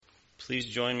Please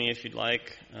join me if you'd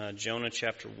like. Jonah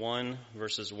chapter 1,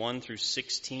 verses 1 through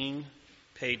 16,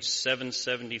 page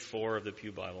 774 of the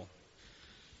Pew Bible.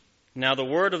 Now the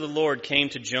word of the Lord came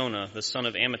to Jonah, the son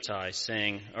of Amittai,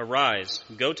 saying, Arise,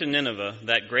 go to Nineveh,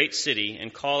 that great city,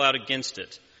 and call out against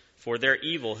it, for their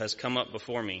evil has come up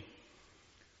before me.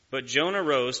 But Jonah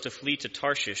rose to flee to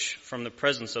Tarshish from the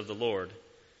presence of the Lord.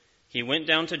 He went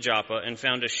down to Joppa and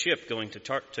found a ship going to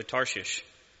Tarshish.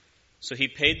 So he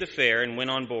paid the fare and went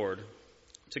on board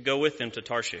to go with them to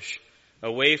Tarshish,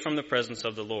 away from the presence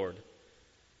of the Lord.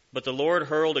 But the Lord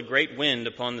hurled a great wind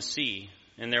upon the sea,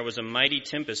 and there was a mighty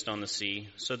tempest on the sea,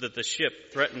 so that the ship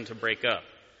threatened to break up.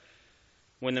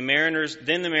 Then the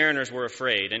mariners were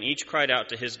afraid, and each cried out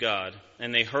to his God,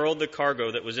 and they hurled the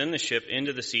cargo that was in the ship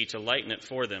into the sea to lighten it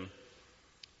for them.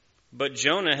 But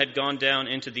Jonah had gone down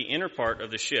into the inner part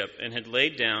of the ship, and had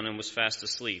laid down and was fast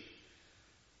asleep.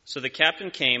 So the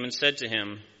captain came and said to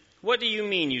him, What do you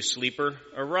mean, you sleeper?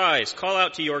 Arise, call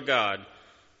out to your God.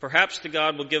 Perhaps the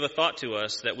God will give a thought to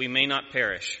us, that we may not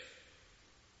perish.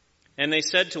 And they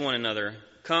said to one another,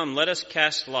 Come, let us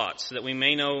cast lots, that we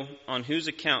may know on whose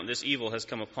account this evil has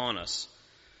come upon us.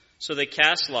 So they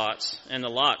cast lots, and the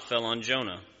lot fell on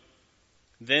Jonah.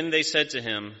 Then they said to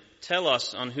him, Tell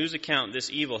us on whose account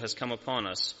this evil has come upon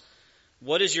us.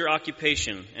 What is your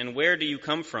occupation, and where do you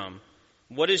come from?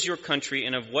 What is your country,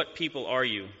 and of what people are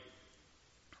you?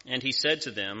 And he said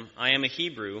to them, I am a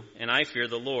Hebrew, and I fear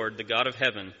the Lord, the God of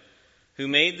heaven, who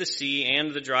made the sea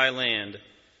and the dry land.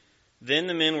 Then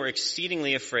the men were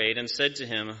exceedingly afraid, and said to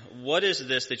him, What is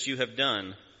this that you have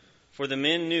done? For the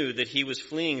men knew that he was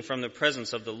fleeing from the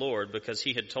presence of the Lord, because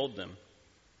he had told them.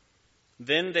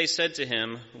 Then they said to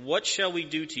him, What shall we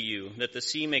do to you, that the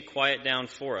sea may quiet down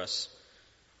for us?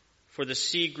 For the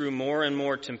sea grew more and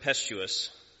more tempestuous.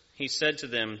 He said to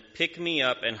them, Pick me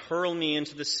up and hurl me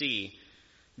into the sea.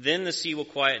 Then the sea will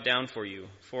quiet down for you,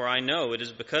 for I know it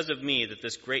is because of me that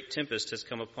this great tempest has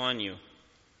come upon you.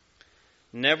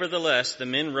 Nevertheless, the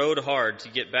men rowed hard to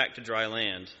get back to dry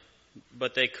land,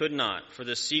 but they could not, for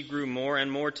the sea grew more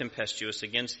and more tempestuous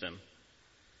against them.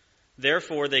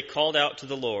 Therefore they called out to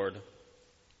the Lord,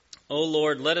 O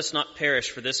Lord, let us not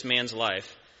perish for this man's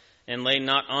life, and lay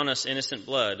not on us innocent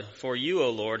blood, for you, O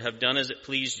Lord, have done as it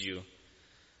pleased you.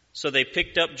 So they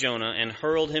picked up Jonah and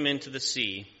hurled him into the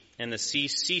sea, and the sea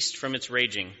ceased from its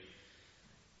raging.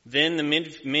 Then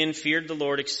the men feared the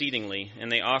Lord exceedingly, and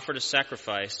they offered a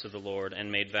sacrifice to the Lord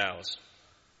and made vows.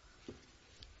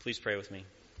 Please pray with me.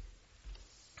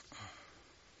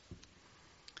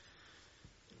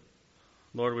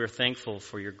 Lord, we are thankful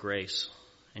for your grace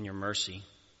and your mercy.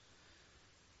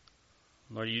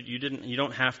 Lord, you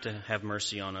don't have to have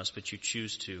mercy on us, but you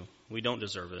choose to. We don't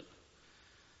deserve it.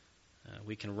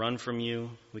 We can run from you.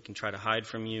 We can try to hide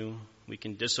from you. We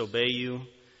can disobey you.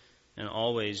 And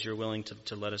always you're willing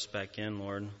to let us back in,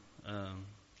 Lord.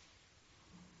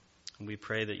 We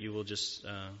pray that you will just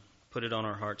put it on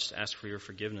our hearts to ask for your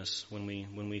forgiveness when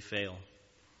we fail.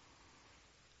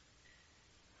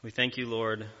 We thank you,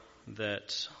 Lord,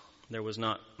 that there was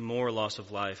not more loss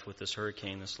of life with this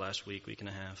hurricane this last week and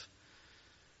a half.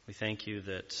 We thank you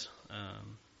that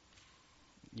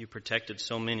you protected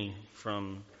so many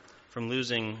from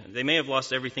losing. They may have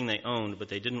lost everything they owned, but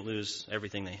they didn't lose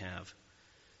everything they have.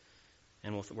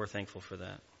 And we're thankful for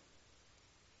that.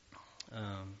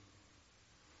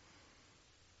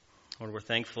 Lord, we're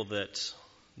thankful that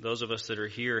those of us that are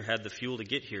here had the fuel to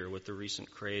get here with the recent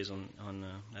craze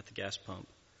at the gas pump.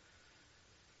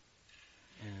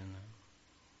 And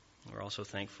we're also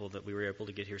thankful that we were able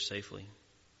to get here safely.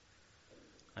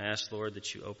 I ask, Lord,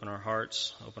 that you open our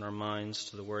hearts, open our minds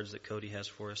to the words that Cody has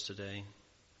for us today.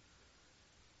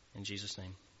 In Jesus'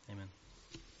 name, amen.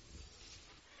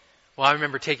 Well, I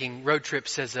remember taking road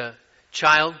trips as a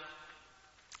child,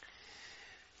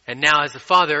 and now as a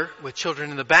father with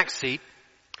children in the back seat.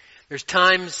 There's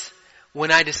times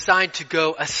when I decide to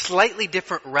go a slightly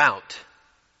different route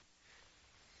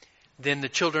than the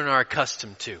children are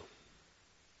accustomed to.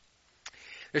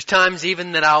 There's times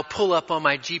even that I'll pull up on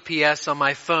my GPS on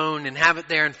my phone and have it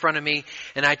there in front of me,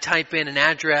 and I type in an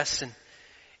address and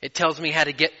it tells me how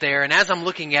to get there. And as I'm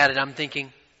looking at it, I'm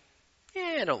thinking,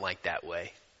 I don't like that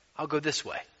way. I'll go this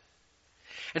way.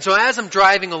 And so as I'm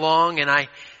driving along and I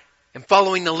am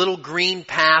following the little green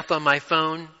path on my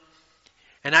phone,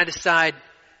 and I decide,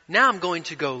 now I'm going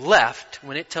to go left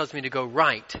when it tells me to go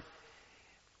right,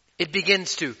 it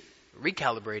begins to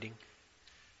recalibrating.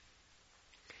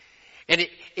 And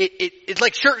it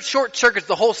like short circuits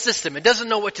the whole system. It doesn't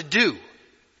know what to do.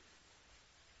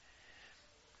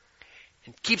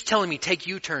 It keeps telling me take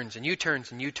U-turns and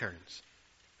U-turns and U-turns.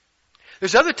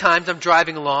 There's other times I'm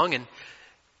driving along and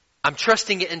I'm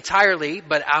trusting it entirely,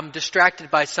 but I'm distracted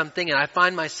by something and I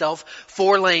find myself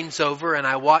 4 lanes over and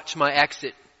I watch my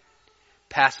exit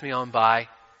pass me on by.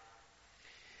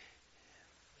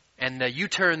 And the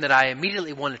U-turn that I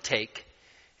immediately want to take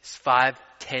is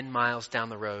 5-10 miles down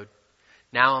the road.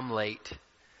 Now I'm late.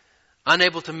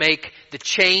 Unable to make the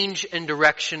change in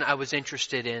direction I was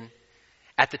interested in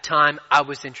at the time I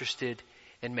was interested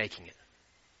in making it.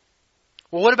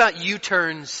 Well, what about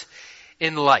U-turns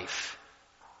in life?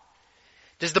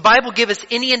 Does the Bible give us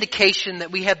any indication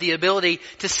that we have the ability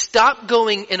to stop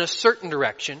going in a certain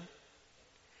direction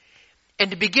and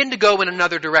to begin to go in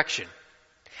another direction?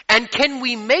 And can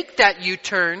we make that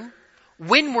U-turn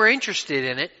when we're interested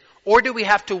in it, or do we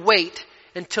have to wait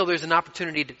until there's an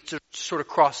opportunity to sort of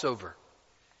cross over?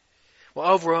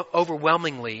 Well,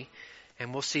 overwhelmingly,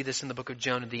 and we'll see this in the book of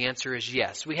Jonah, the answer is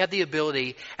yes. We have the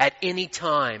ability at any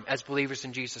time as believers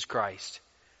in Jesus Christ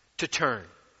to turn,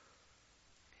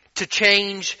 to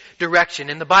change direction.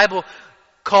 And the Bible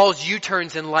calls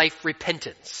U-turns in life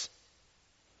repentance.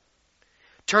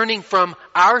 Turning from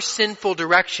our sinful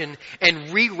direction and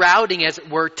rerouting, as it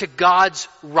were, to God's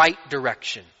right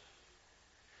direction.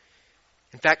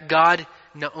 In fact, God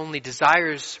not only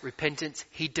desires repentance,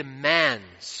 He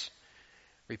demands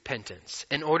repentance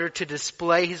in order to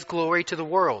display His glory to the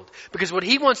world. Because what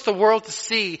He wants the world to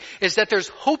see is that there's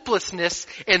hopelessness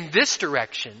in this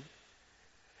direction,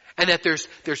 and that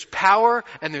there's power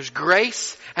and there's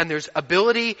grace and there's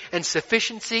ability and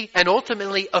sufficiency and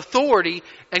ultimately authority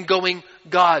in going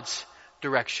God's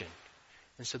direction.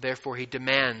 And so therefore He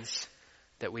demands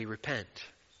that we repent.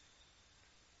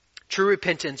 True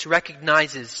repentance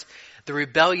recognizes the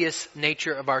rebellious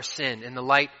nature of our sin in the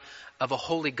light of a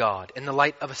holy God, in the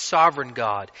light of a sovereign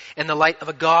God, in the light of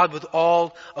a God with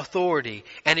all authority.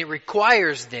 And it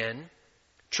requires then,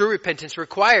 true repentance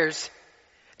requires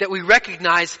that we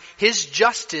recognize His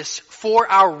justice for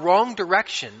our wrong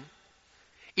direction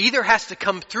either has to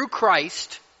come through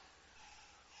Christ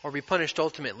or be punished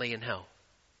ultimately in hell.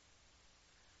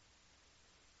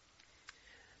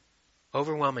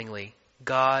 Overwhelmingly,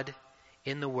 God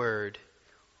in the Word,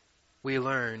 we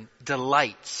learn,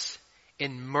 delights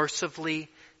in mercifully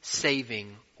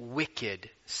saving wicked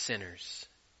sinners.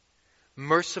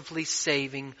 Mercifully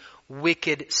saving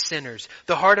wicked sinners.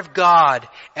 The heart of God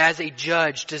as a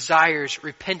judge desires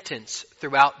repentance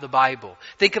throughout the Bible.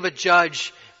 Think of a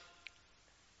judge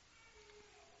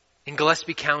in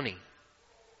Gillespie County.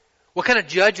 What kind of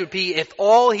judge would be if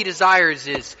all he desires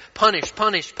is punish,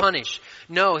 punish, punish?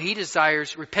 No, he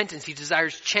desires repentance. He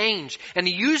desires change. And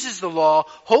he uses the law,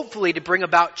 hopefully, to bring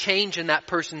about change in that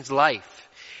person's life.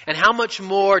 And how much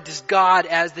more does God,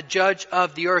 as the judge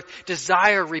of the earth,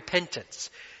 desire repentance?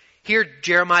 Here,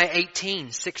 Jeremiah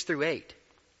 18, 6 through 8.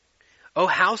 O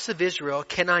house of Israel,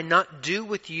 can I not do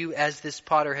with you as this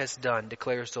potter has done,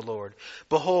 declares the Lord.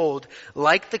 Behold,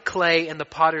 like the clay in the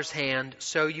potter's hand,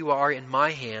 so you are in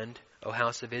my hand, O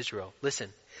house of Israel. Listen,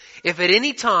 if at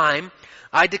any time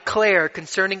I declare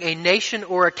concerning a nation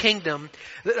or a kingdom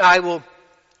that I will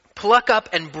pluck up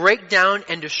and break down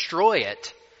and destroy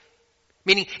it,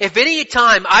 meaning, if any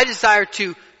time I desire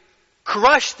to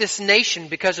crush this nation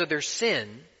because of their sin,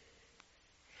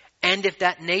 and if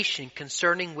that nation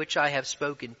concerning which I have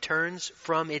spoken turns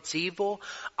from its evil,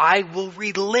 I will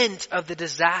relent of the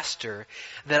disaster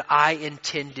that I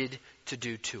intended to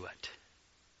do to it.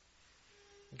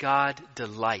 God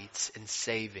delights in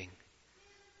saving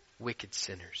wicked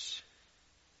sinners.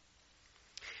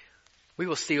 We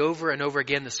will see over and over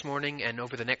again this morning and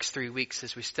over the next 3 weeks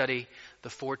as we study the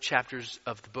 4 chapters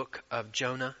of the book of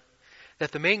Jonah,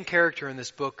 that the main character in this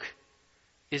book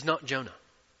is not Jonah.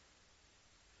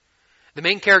 The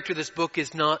main character of this book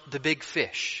is not the big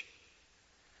fish.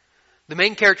 The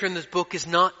main character in this book is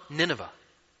not Nineveh.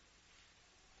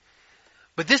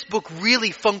 But this book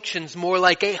really functions more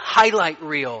like a highlight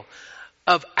reel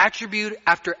of attribute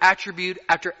after attribute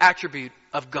after attribute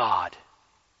of God,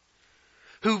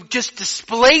 who just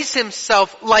displays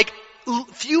Himself like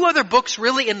few other books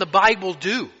really in the Bible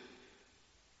do.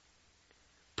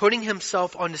 Putting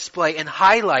Himself on display and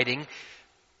highlighting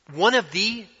one of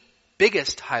the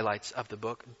biggest highlights of the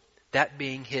book, that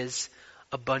being His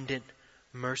abundant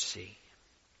mercy.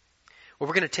 Well,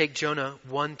 we're going to take Jonah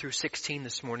 1 through 16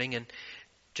 this morning, and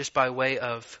just by way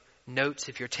of notes,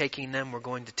 if you're taking them, we're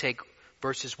going to take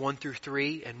verses 1 through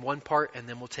 3 in one part, and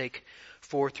then we'll take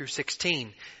 4 through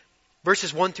 16.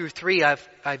 Verses 1 through 3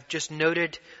 I've just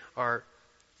noted are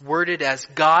worded as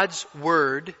God's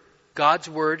word. God's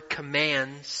word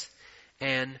commands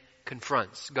and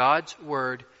confronts. God's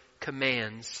word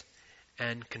commands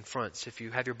and confronts. If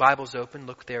you have your Bibles open,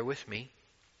 look there with me.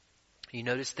 You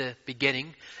notice the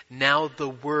beginning. Now the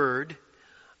word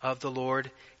of the Lord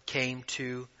came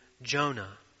to Jonah.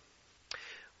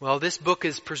 Well, this book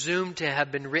is presumed to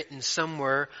have been written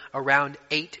somewhere around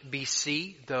 8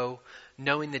 BC, though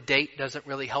knowing the date doesn't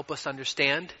really help us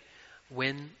understand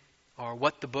when or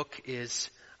what the book is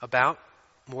about.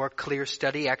 More clear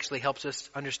study actually helps us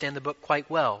understand the book quite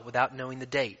well without knowing the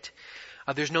date.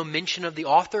 There's no mention of the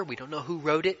author. We don't know who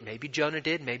wrote it. Maybe Jonah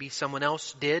did. Maybe someone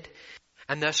else did.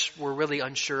 And thus we're really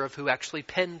unsure of who actually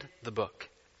penned the book.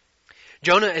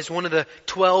 Jonah is one of the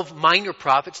 12 minor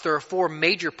prophets. There are 4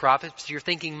 major prophets. You're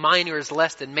thinking minor is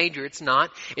less than major. It's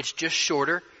not. It's just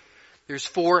shorter. There's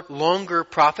 4 longer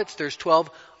prophets. There's 12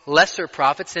 lesser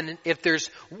prophets. And if there's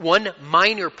one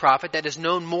minor prophet that is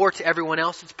known more to everyone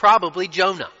else, it's probably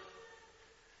Jonah.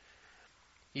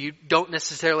 You don't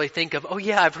necessarily think of, oh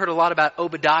yeah, I've heard a lot about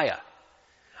Obadiah.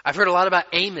 I've heard a lot about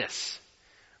Amos.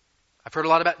 I've heard a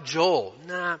lot about Joel.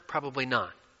 Nah, probably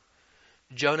not.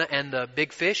 Jonah and the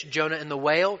big fish, Jonah and the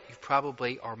whale, you've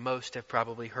probably, or most have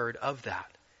probably heard of that.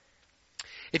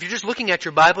 If you're just looking at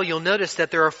your Bible, you'll notice that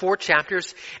there are 4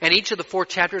 chapters, and each of the 4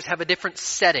 chapters have a different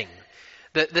setting.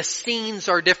 The scenes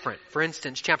are different. For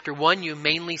instance, chapter 1, you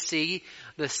mainly see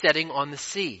the setting on the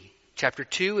sea. Chapter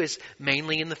 2 is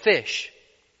mainly in the fish.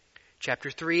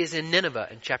 Chapter 3 is in Nineveh,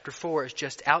 and chapter 4 is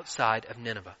just outside of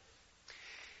Nineveh.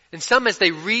 And some, as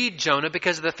they read Jonah,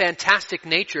 because of the fantastic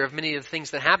nature of many of the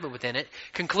things that happen within it,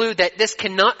 conclude that this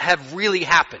cannot have really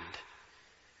happened.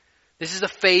 This is a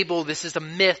fable, this is a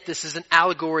myth, this is an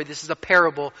allegory, this is a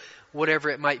parable, whatever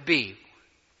it might be.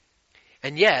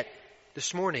 And yet,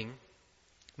 this morning,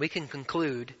 we can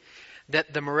conclude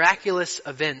that the miraculous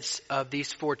events of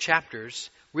these 4 chapters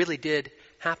really did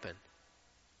happen.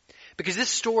 Because this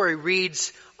story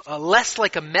reads less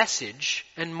like a message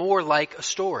and more like a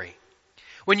story.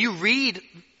 When you read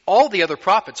all the other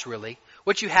prophets, really,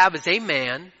 what you have is a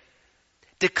man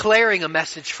declaring a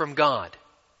message from God.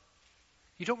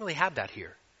 You don't really have that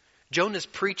here. Jonah's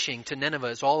preaching to Nineveh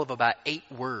is all of about 8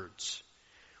 words.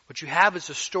 What you have is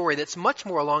a story that's much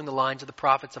more along the lines of the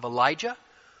prophets of Elijah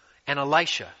and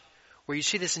Elisha, where you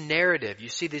see this narrative, you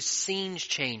see these scenes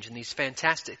change and these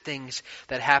fantastic things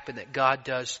that happen that God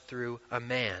does through a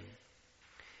man.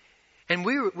 And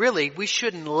we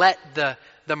shouldn't let the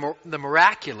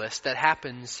miraculous that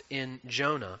happens in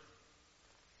Jonah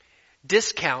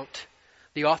discount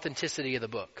the authenticity of the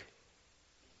book.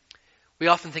 We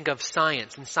often think of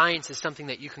science, and science is something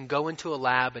that you can go into a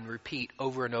lab and repeat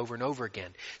over and over and over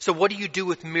again. So what do you do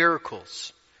with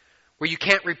miracles where you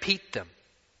can't repeat them?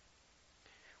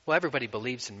 Well, everybody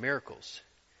believes in miracles.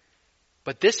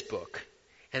 But this book,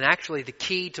 and actually the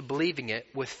key to believing it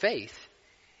with faith,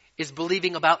 is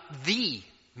believing about the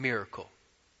miracle.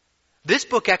 This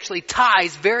book actually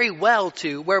ties very well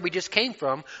to where we just came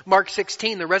from, Mark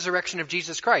 16, the resurrection of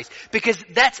Jesus Christ, because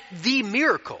that's the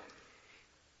miracle.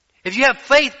 If you have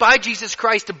faith by Jesus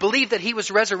Christ to believe that He was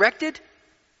resurrected,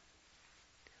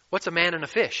 what's a man and a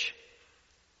fish?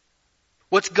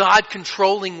 What's God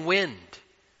controlling wind?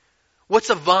 What's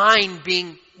a vine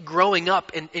growing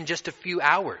up in just a few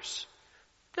hours?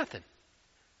 Nothing.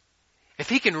 If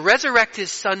He can resurrect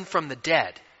His Son from the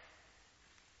dead,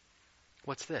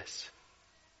 what's this?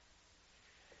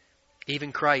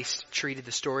 Even Christ treated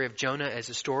the story of Jonah as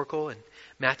historical in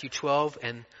Matthew 12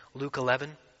 and Luke 11.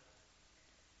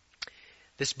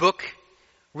 This book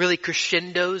really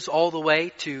crescendos all the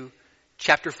way to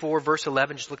chapter 4, verse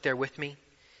 11. Just look there with me.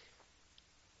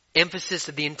 Emphasis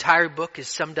of the entire book is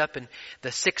summed up in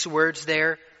the 6 words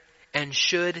there. And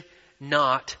should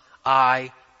not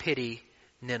I pity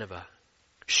Nineveh?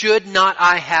 Should not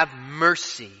I have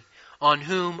mercy on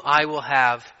whom I will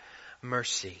have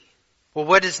mercy? Well,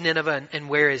 what is Nineveh and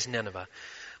where is Nineveh?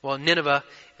 Well, Nineveh,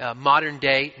 modern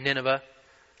day Nineveh,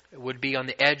 would be on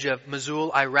the edge of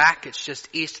Mosul, Iraq. It's just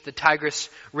east of the Tigris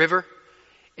River.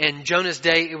 In Jonah's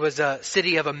day, it was a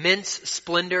city of immense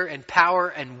splendor and power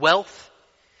and wealth.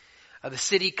 The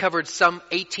city covered some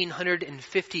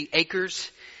 1,850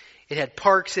 acres. It had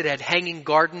parks, it had hanging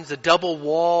gardens, a double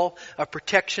wall of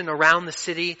protection around the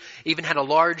city, even had a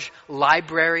large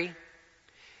library.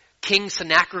 King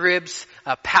Sennacherib's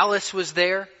palace was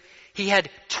there. He had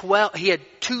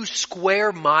 2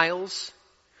 square miles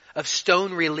of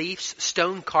stone reliefs,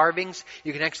 stone carvings.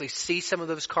 You can actually see some of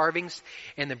those carvings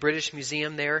in the British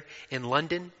Museum there in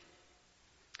London.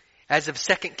 As of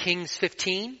 2 Kings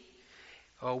 15,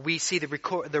 we see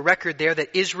the record there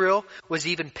that Israel was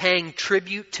even paying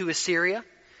tribute to Assyria.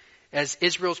 As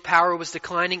Israel's power was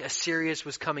declining, Assyria's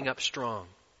was coming up strong.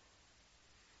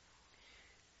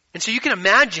 And so you can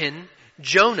imagine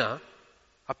Jonah,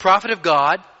 a prophet of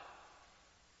God,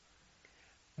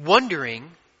 wondering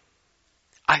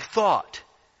I thought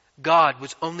God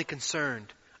was only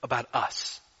concerned about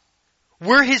us.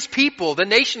 We're His people, the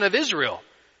nation of Israel.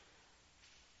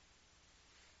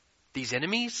 These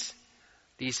enemies,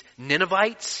 these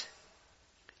Ninevites,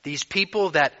 these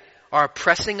people that are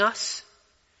oppressing us.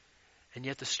 And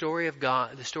yet the story of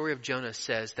Jonah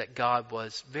says that God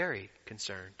was very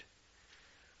concerned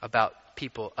about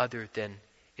people other than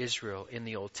Israel in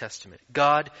the Old Testament.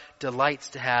 God delights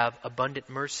to have abundant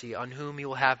mercy on whom He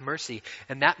will have mercy.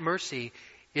 And that mercy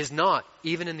is not,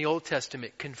 even in the Old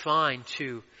Testament, confined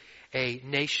to a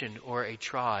nation or a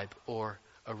tribe or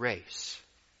a race.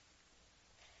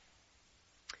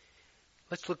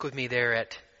 Let's look with me there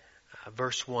at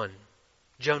verse 1.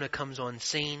 Jonah comes on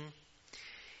scene.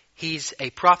 He's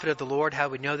a prophet of the Lord. How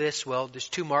do we know this? Well, there's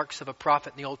two marks of a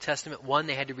prophet in the Old Testament. One,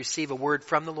 they had to receive a word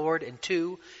from the Lord. And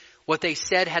two, what they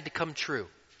said had to come true.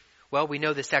 Well, we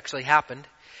know this actually happened.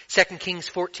 2 Kings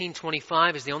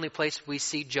 14:25 is the only place we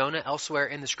see Jonah elsewhere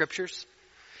in the Scriptures.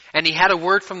 And he had a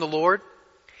word from the Lord.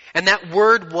 And that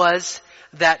word was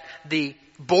that the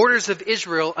borders of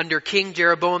Israel under King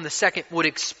Jeroboam II would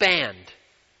expand.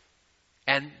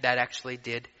 And that actually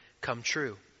did come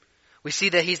true. We see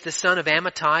that he's the son of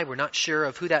Amittai. We're not sure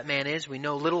of who that man is. We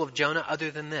know little of Jonah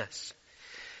other than this.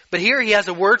 But here he has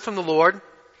a word from the Lord.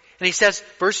 And he says,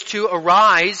 verse 2,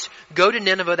 "Arise, go to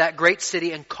Nineveh, that great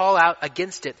city, and call out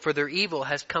against it, for their evil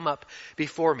has come up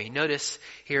before me." Notice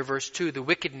here, verse 2, the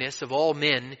wickedness of all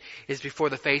men is before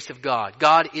the face of God.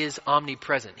 God is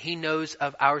omnipresent. He knows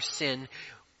of our sin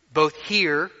both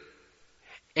here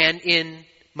and in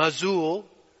Mosul,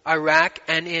 Iraq,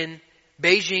 and in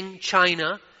Beijing,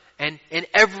 China, and in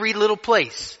every little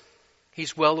place.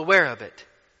 He's well aware of it.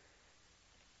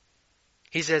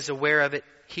 He's as aware of it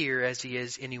here as he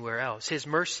is anywhere else. His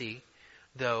mercy,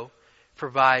 though,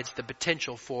 provides the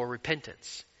potential for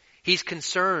repentance. He's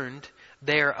concerned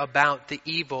there about the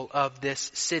evil of this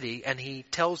city, and he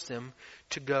tells them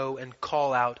to go and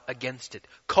call out against it.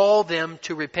 Call them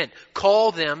to repent.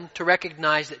 Call them to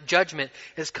recognize that judgment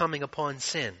is coming upon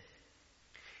sin.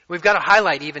 We've got to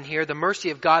highlight even here the mercy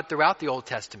of God throughout the Old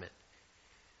Testament.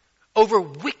 Over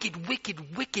wicked,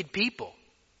 wicked, wicked people.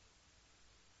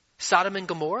 Sodom and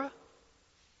Gomorrah,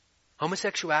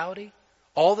 homosexuality,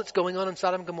 all that's going on in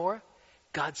Sodom and Gomorrah,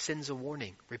 God sends a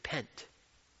warning. Repent.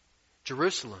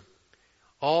 Jerusalem,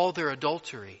 all their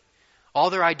adultery, all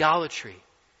their idolatry,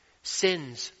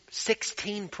 sins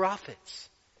 16 prophets.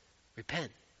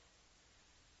 Repent.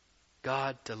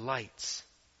 God delights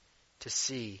to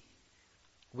see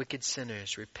wicked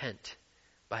sinners repent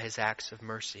by His acts of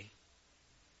mercy.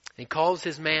 He calls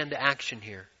His man to action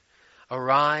here.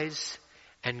 Arise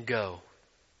and go.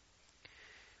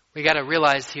 We got to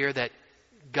realize here that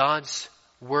God's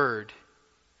word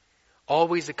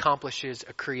always accomplishes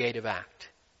a creative act.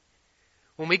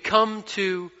 When we come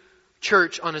to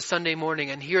church on a Sunday morning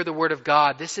and hear the word of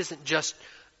God, this isn't just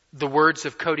the words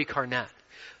of Cody Carnett.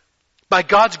 By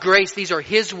God's grace, these are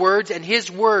His words, and His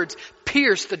words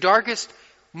pierce the darkest,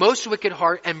 most wicked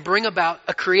heart and bring about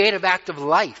a creative act of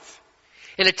life.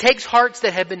 And it takes hearts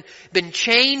that have been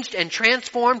changed and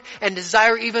transformed and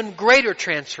desire even greater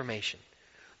transformation.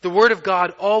 The Word of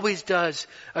God always does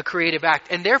a creative act.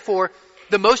 And therefore,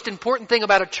 the most important thing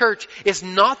about a church is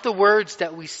not the words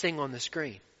that we sing on the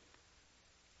screen.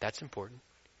 That's important.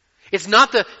 It's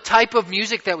not the type of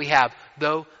music that we have,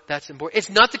 though that's important. It's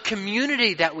not the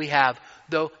community that we have,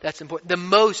 though that's important.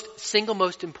 The single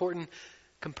most important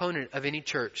component of any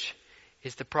church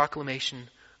is the proclamation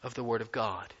of the Word of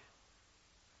God.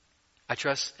 I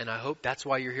trust and I hope that's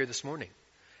why you're here this morning.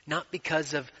 Not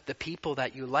because of the people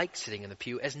that you like sitting in the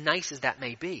pew, as nice as that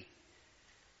may be.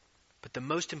 But the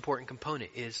most important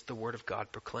component is the Word of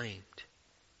God proclaimed.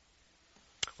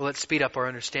 Well, let's speed up our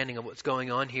understanding of what's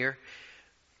going on here.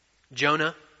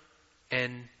 Jonah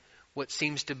and what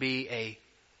seems to be a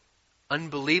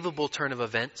unbelievable turn of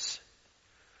events.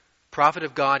 Prophet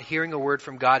of God, hearing a word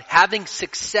from God, having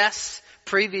success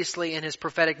previously in his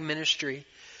prophetic ministry,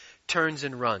 turns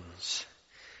and runs.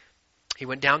 He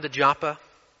went down to Joppa.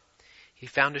 He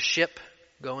found a ship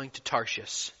going to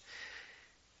Tarshish.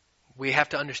 We have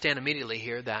to understand immediately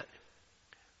here that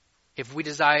if we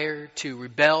desire to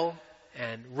rebel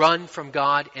and run from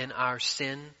God in our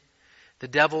sin, the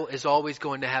devil is always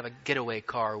going to have a getaway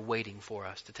car waiting for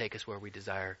us to take us where we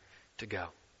desire to go.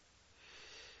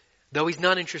 Though he's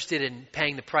not interested in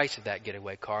paying the price of that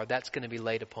getaway car, that's going to be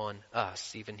laid upon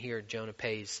us. Even here, Jonah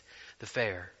pays the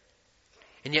fare.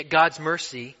 And yet God's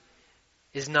mercy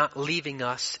is not leaving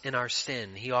us in our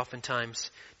sin. He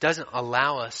oftentimes doesn't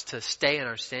allow us to stay in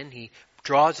our sin. He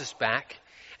draws us back,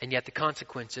 and yet the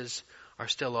consequences are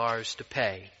still ours to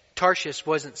pay. Tarshish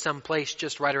wasn't some place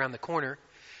just right around the corner.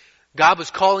 God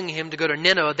was calling him to go to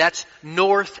Nineveh. That's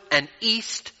north and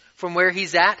east from where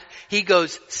he's at. He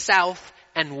goes south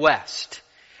and west.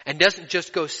 And doesn't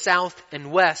just go south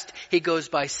and west, he goes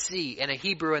by sea. And a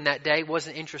Hebrew in that day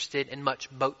wasn't interested in much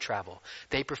boat travel.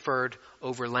 They preferred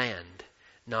over land,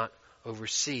 not over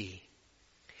sea.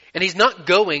 And he's not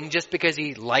going just because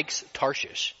he likes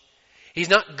Tarshish. He's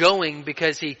not going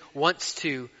because he wants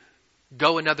to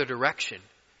go another direction.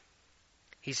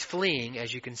 He's fleeing,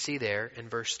 as you can see there in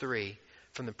verse 3,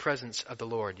 from the presence of the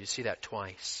Lord. You see that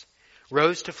twice.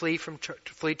 Rose to flee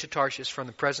to Tarshish from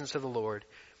the presence of the Lord.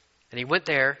 And he went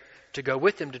there to go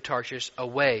with them to Tarshish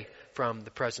away from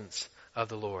the presence of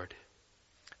the Lord.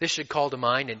 This should call to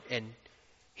mind, and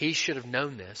he should have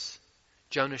known this.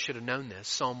 Jonah should have known this.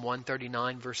 Psalm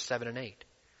 139, verse 7 and 8.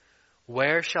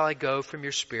 Where shall I go from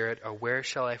your spirit, or where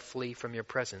shall I flee from your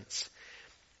presence?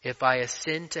 If I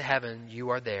ascend to heaven,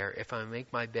 you are there. If I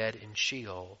make my bed in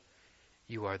Sheol,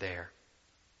 you are there.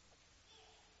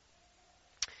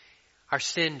 Our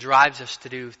sin drives us to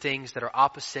do things that are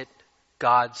opposite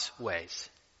God's ways.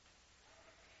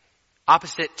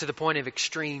 Opposite to the point of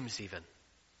extremes even.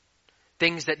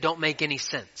 Things that don't make any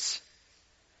sense.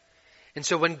 And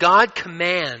so when God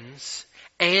commands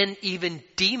and even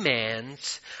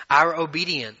demands our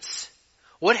obedience,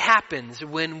 what happens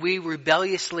when we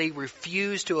rebelliously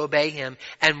refuse to obey Him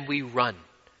and we run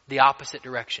the opposite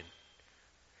direction?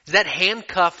 Does that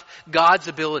handcuff God's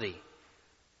ability?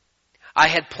 I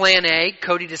had plan A.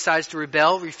 Cody decides to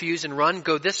rebel, refuse, and run,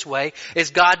 go this way.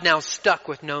 Is God now stuck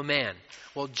with no man?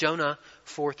 Well, Jonah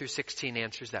 4 through 16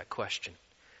 answers that question.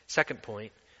 Second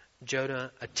point,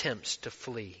 Jonah attempts to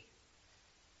flee.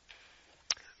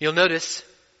 You'll notice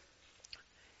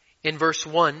in verse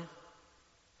 1,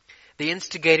 the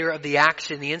instigator of the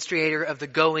action, the instigator of the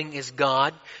going is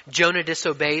God. Jonah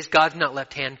disobeys. God's not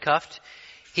left handcuffed.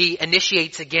 He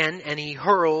initiates again, and he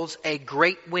hurls a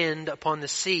great wind upon the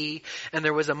sea, and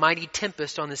there was a mighty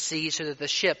tempest on the sea, so that the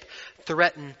ship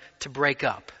threatened to break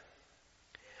up.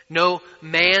 No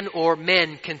man or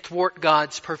men can thwart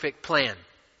God's perfect plan.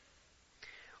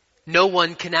 No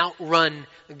one can outrun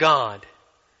God.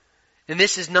 And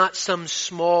this is not some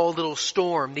small little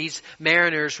storm. These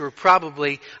mariners were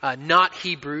probably not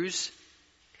Hebrews.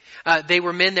 They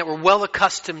were men that were well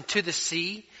accustomed to the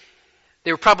sea.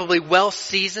 They were probably well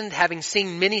seasoned, having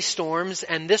seen many storms,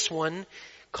 and this one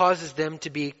causes them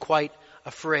to be quite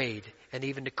afraid and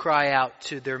even to cry out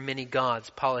to their many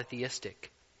gods,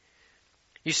 polytheistic.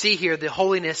 You see here the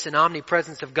holiness and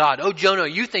omnipresence of God. Oh, Jonah,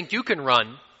 you think you can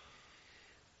run?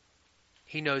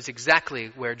 He knows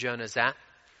exactly where Jonah's at,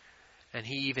 and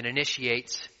he even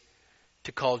initiates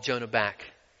to call Jonah back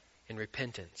in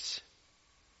repentance.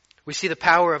 We see the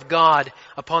power of God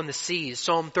upon the seas.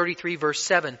 Psalm 33 verse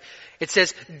 7. It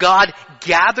says, God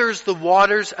gathers the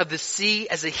waters of the sea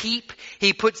as a heap.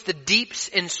 He puts the deeps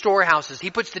in storehouses. He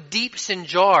puts the deeps in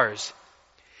jars.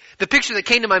 The picture that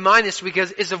came to my mind this week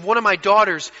is of one of my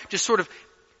daughters just sort of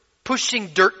pushing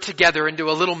dirt together into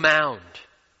a little mound.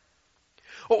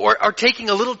 Or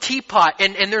taking a little teapot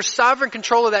and there's sovereign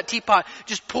control of that teapot,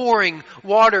 just pouring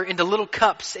water into little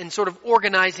cups and sort of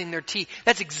organizing their tea.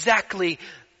 That's exactly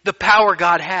the power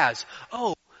God has.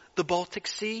 Oh, the Baltic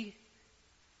Sea?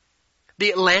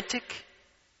 The Atlantic?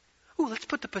 Ooh, let's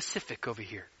put the Pacific over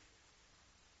here.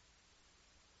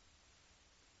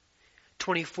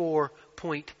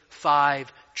 24.5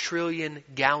 trillion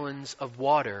gallons of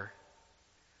water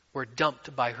were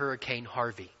dumped by Hurricane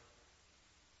Harvey.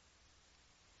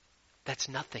 That's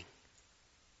nothing.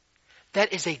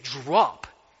 That is a drop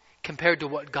compared to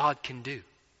what God can do.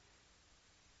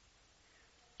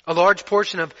 A large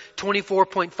portion of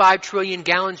 24.5 trillion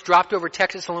gallons dropped over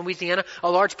Texas and Louisiana.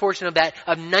 A large portion of that,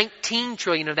 of 19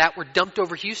 trillion of that, were dumped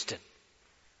over Houston.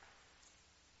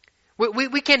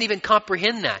 We can't even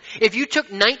comprehend that. If you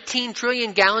took 19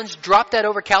 trillion gallons, dropped that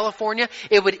over California,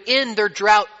 it would end their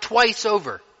drought twice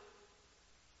over.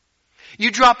 You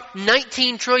drop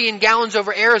 19 trillion gallons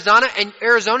over Arizona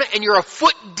and you're a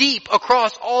foot deep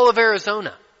across all of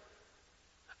Arizona.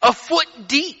 A foot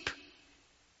deep.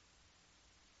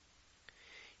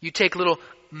 You take little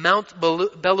Mount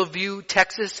Bellevue,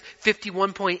 Texas,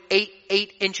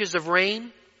 51.88 inches of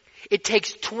rain. It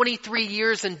takes 23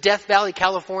 years in Death Valley,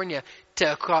 California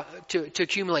to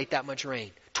accumulate that much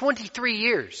rain. 23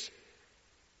 years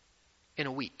in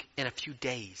a week, in a few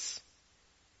days.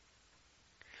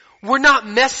 We're not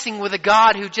messing with a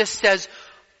God who just says,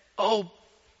 oh,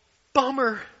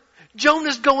 bummer.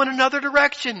 Jonah's going another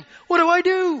direction. What do I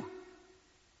do?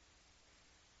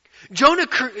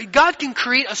 God can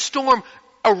create a storm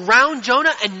around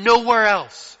Jonah and nowhere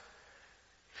else.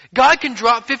 God can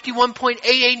drop 51.8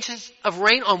 inches of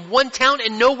rain on one town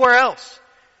and nowhere else.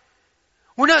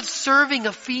 We're not serving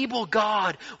a feeble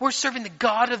God. We're serving the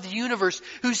God of the universe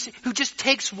who just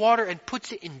takes water and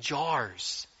puts it in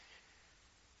jars.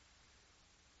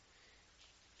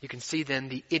 You can see then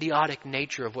the idiotic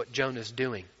nature of what Jonah's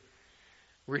doing.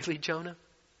 Really, Jonah?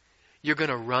 You're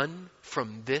going to run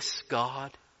from this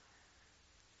God?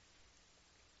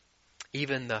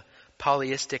 Even the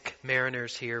polytheistic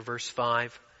mariners here, verse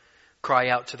 5, cry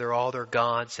out to all their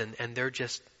gods and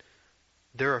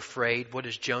they're afraid. What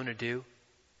does Jonah do?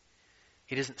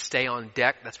 He doesn't stay on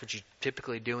deck. That's what you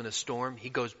typically do in a storm. He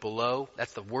goes below.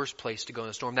 That's the worst place to go in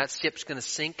a storm. That ship's going to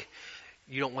sink.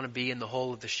 You don't want to be in the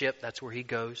hull of the ship. That's where he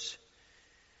goes.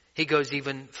 He goes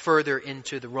even further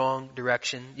into the wrong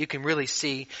direction. You can really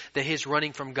see that his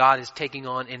running from God is taking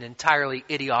on an entirely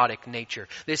idiotic nature.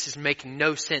 This is making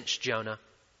no sense, Jonah.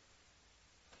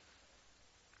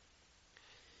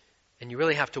 And you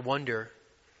really have to wonder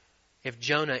if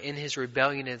Jonah, in his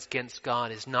rebellion against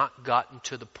God, has not gotten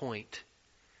to the point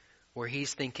where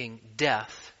he's thinking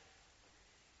death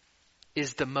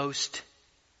is the most,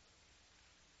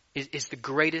 is the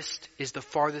greatest, is the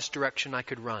farthest direction I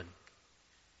could run.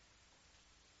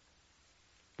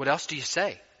 What else do you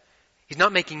say? He's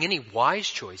not making any wise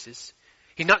choices.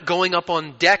 He's not going up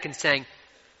on deck and saying,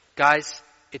 guys,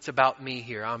 it's about me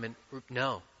here.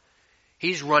 No.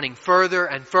 He's running further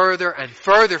and further and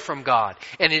further from God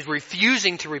and is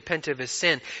refusing to repent of his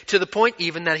sin to the point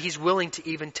even that he's willing to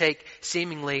even take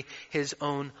seemingly his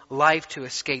own life to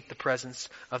escape the presence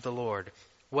of the Lord.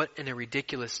 What in a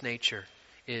ridiculous nature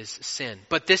is sin.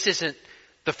 But this isn't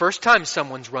the first time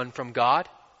someone's run from God.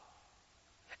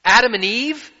 Adam and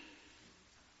Eve,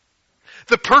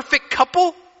 the perfect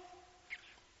couple,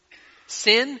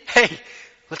 sin. Hey,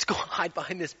 let's go hide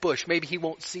behind this bush. Maybe he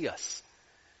won't see us.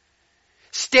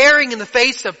 Staring in the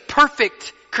face of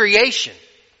perfect creation.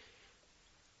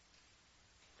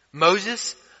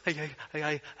 Moses,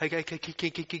 I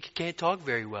can't talk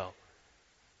very well.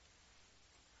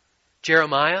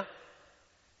 Jeremiah,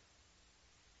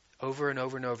 over and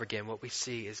over and over again, what we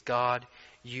see is God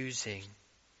using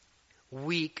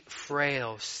weak,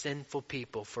 frail, sinful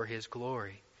people for his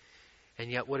glory. And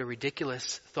yet what a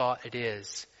ridiculous thought it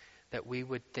is that we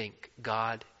would think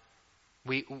God,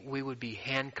 we would be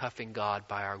handcuffing God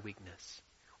by our weakness,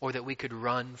 or that we could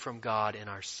run from God in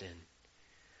our sin.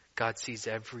 God sees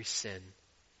every sin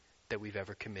that we've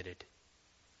ever committed.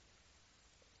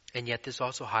 And yet this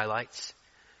also highlights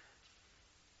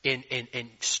in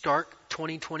stark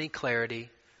 2020 clarity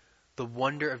the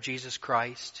wonder of Jesus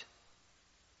Christ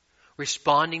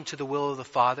responding to the will of the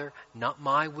Father. Not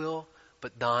my will,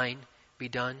 but thine be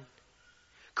done.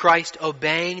 Christ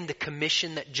obeying the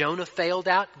commission that Jonah failed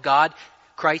at.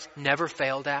 Christ never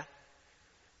failed at.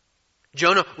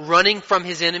 Jonah running from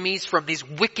his enemies, from these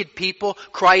wicked people.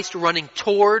 Christ running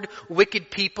toward wicked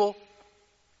people.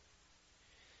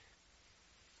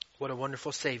 What a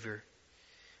wonderful Savior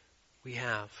we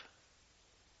have.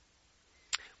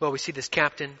 Well, we see this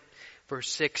captain, verse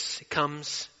 6,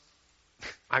 comes,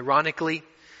 ironically,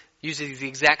 uses the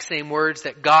exact same words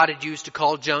that God had used to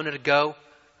call Jonah to go.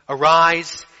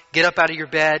 Arise, get up out of your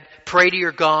bed, pray to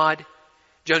your God.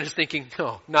 Jonah's thinking,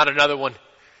 no, not another one.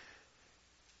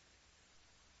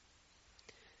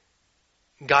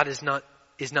 God is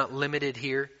not limited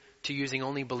here to using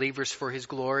only believers for his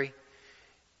glory.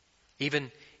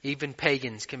 Even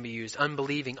pagans can be used.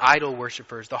 Unbelieving, idol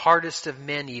worshippers, the hardest of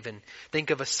men even. Think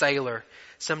of a sailor,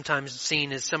 sometimes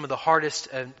seen as some of the hardest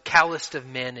and calloused of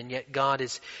men, and yet God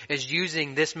is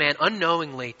using this man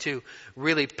unknowingly to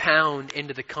really pound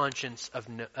into the conscience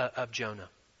of Jonah.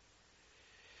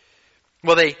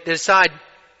 Well, they decide,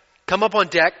 come up on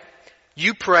deck,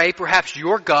 you pray, perhaps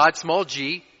your God, small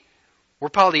g. We're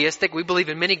polytheistic. We believe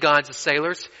in many gods as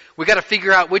sailors. We got to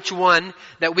figure out which one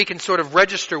that we can sort of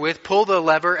register with, pull the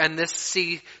lever, and this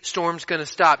sea storm's going to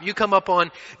stop. You come up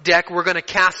on deck. We're going to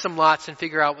cast some lots and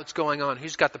figure out what's going on.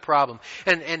 Who's got the problem?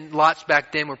 And lots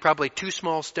back then were probably two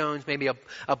small stones, maybe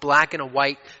a black and a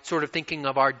white, sort of thinking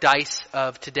of our dice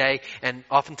of today. And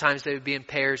oftentimes they would be in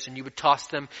pairs, and you would toss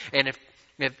them. And if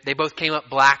they both came up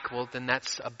black, well, then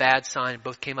that's a bad sign. If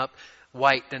both came up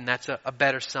white, then that's a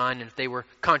better sign. And if they were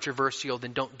controversial,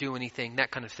 then don't do anything, that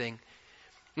kind of thing.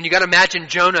 And you got to imagine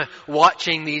Jonah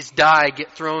watching these die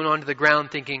get thrown onto the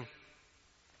ground thinking,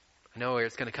 I know where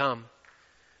it's going to come.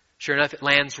 Sure enough, it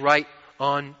lands right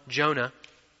on Jonah.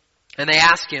 And they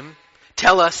ask him,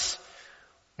 tell us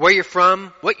where you're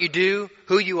from, what you do,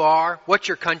 who you are, what's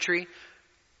your country.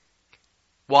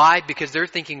 Why? Because they're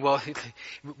thinking, well,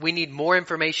 we need more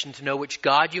information to know which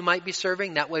God you might be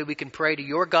serving. That way we can pray to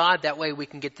your God. That way we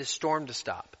can get this storm to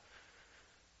stop.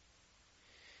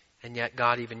 And yet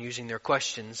God even using their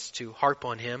questions to harp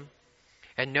on him.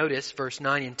 And notice verse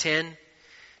 9 and 10.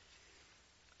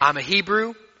 I'm a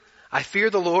Hebrew. I fear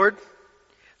the Lord,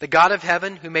 the God of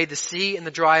heaven, who made the sea and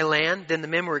the dry land. Then the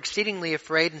men were exceedingly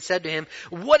afraid and said to him,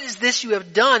 what is this you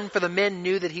have done? For the men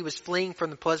knew that he was fleeing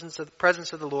from the presence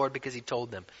of the Lord, because he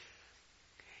told them.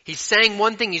 He's saying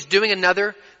one thing, he's doing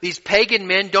another. These pagan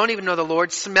men don't even know the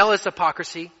Lord, smell his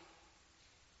hypocrisy.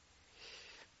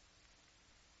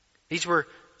 These were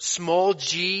small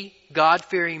g,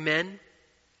 God-fearing men.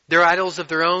 They're idols of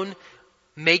their own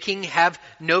making, have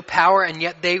no power, and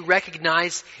yet they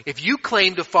recognize if you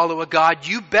claim to follow a God,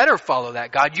 you better follow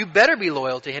that God. You better be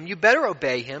loyal to him. You better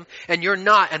obey him, and you're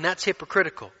not, and that's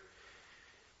hypocritical.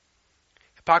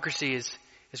 Hypocrisy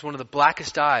is one of the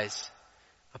blackest eyes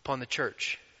upon the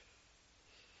church.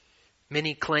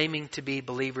 Many claiming to be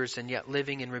believers and yet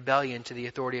living in rebellion to the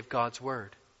authority of God's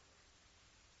word.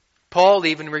 Paul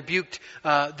even rebuked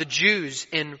the Jews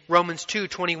in Romans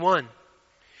 2:21.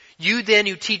 You then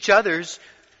who teach others,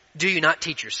 do you not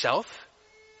teach yourself?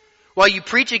 While you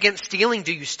preach against stealing,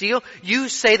 do you steal? You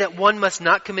say that one must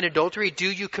not commit adultery. Do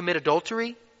you commit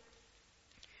adultery?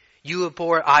 You who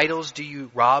abhor idols, do you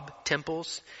rob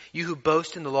temples? You who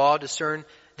boast in the law,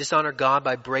 dishonor God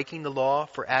by breaking the law.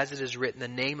 For as it is written, the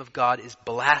name of God is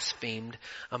blasphemed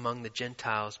among the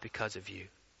Gentiles because of you.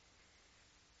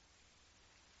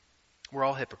 We're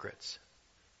all hypocrites.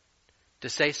 To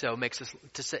say so makes us,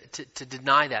 to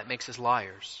deny that makes us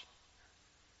liars.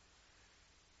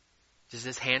 Does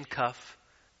this handcuff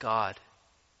God,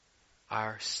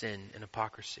 our sin and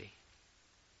hypocrisy?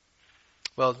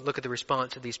 Well, look at the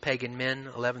response of these pagan men,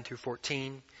 11 through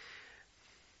 14.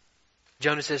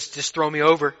 Jonah says, just throw me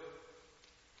over.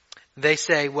 They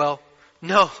say, well,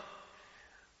 no.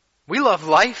 We love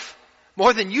life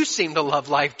more than you seem to love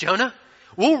life, Jonah.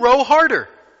 We'll row harder.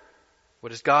 What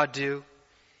does God do?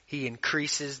 He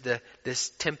increases this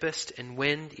tempest and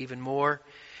wind even more,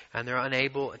 and they're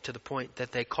unable to the point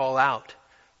that they call out.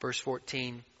 Verse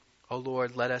 14, O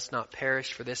Lord, let us not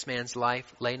perish for this man's life.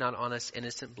 Lay not on us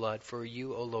innocent blood, for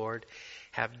you, O Lord,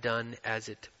 have done as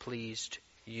it pleased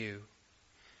you.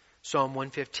 Psalm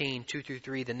 115, 2 through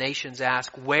 3, the nations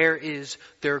ask, where is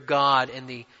their God? And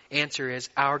the answer is,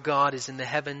 our God is in the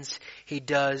heavens. He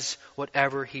does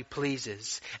whatever he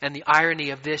pleases. And the irony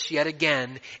of this, yet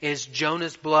again, is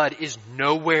Jonah's blood is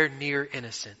nowhere near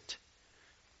innocent.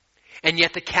 And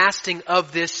yet the casting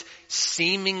of this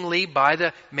seemingly by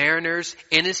the mariners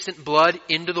innocent blood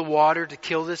into the water to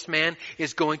kill this man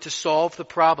is going to solve the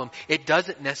problem. It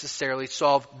doesn't necessarily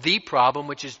solve the problem,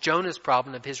 which is Jonah's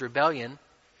problem of his rebellion.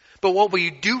 But what we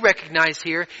do recognize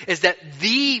here is that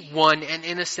the one and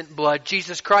innocent blood,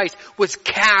 Jesus Christ, was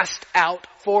cast out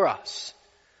for us.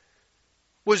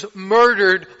 Was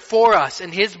murdered for us.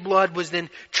 And his blood was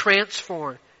then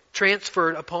transferred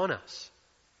upon us.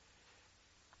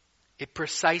 It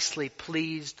precisely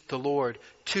pleased the Lord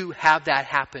to have that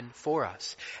happen for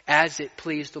us. As it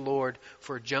pleased the Lord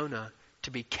for Jonah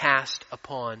to be cast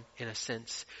upon, in a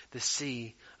sense, the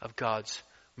sea of God's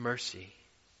mercy.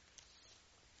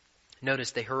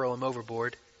 Notice they hurl him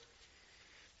overboard.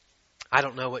 I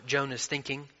don't know what Jonah's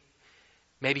thinking.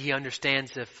 Maybe he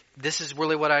understands if this is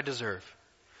really what I deserve.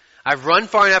 I've run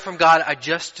far enough from God, I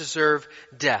just deserve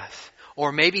death.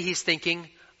 Or maybe he's thinking,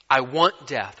 I want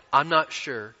death. I'm not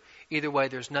sure. Either way,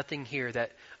 there's nothing here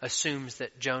that assumes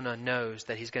that Jonah knows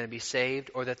that he's going to be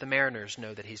saved or that the mariners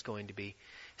know that he's going to be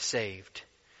saved.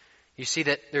 You see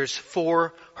that there's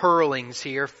 4 hurlings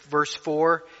here. Verse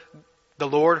 4, the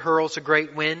Lord hurls a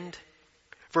great wind.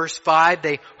 Verse 5,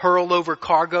 they hurl over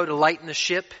cargo to lighten the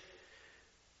ship.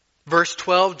 Verse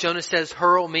 12, Jonah says,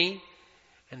 hurl me.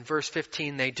 And verse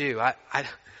 15, they do.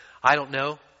 I don't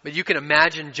know. But you can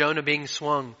imagine Jonah being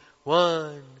swung.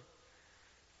 1,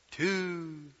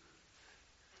 2.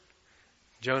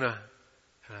 Jonah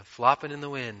kind of flopping in the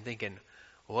wind, thinking,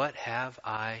 what have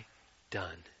I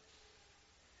done?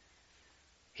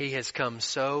 He has come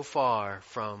so far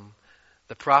from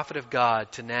the prophet of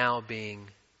God to now being,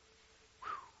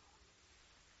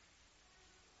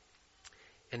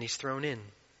 and he's thrown in.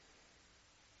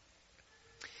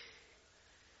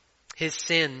 His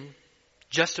sin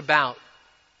just about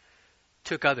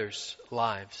took others'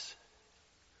 lives.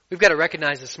 We've got to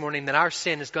recognize this morning that our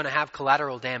sin is going to have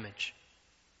collateral damage.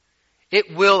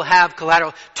 It will have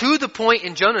collateral, to the point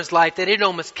in Jonah's life that it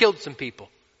almost killed some people.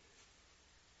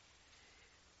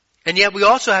 And yet we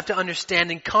also have to understand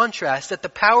in contrast that the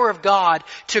power of God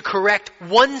to correct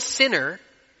one sinner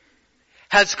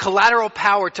has collateral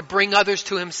power to bring others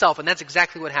to himself. And that's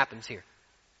exactly what happens here.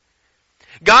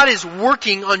 God is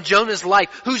working on Jonah's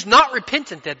life, who's not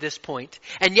repentant at this point,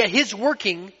 and yet his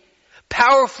working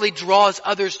powerfully draws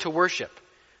others to worship.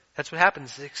 That's what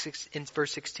happens in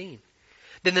verse 16.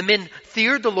 Then the men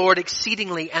feared the Lord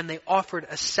exceedingly, and they offered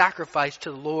a sacrifice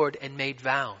to the Lord and made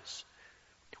vows.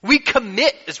 We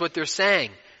commit, is what they're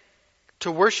saying,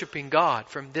 to worshiping God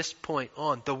from this point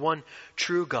on, the one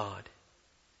true God.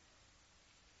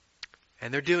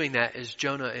 And they're doing that as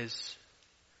Jonah is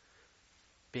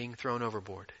being thrown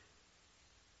overboard.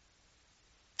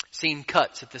 Scene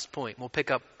cuts at this point. We'll pick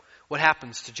up what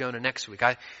happens to Jonah next week.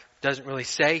 It doesn't really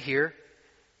say here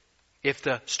if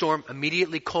the storm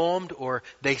immediately calmed or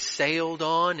they sailed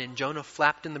on and Jonah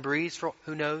flapped in the breeze. For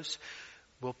who knows?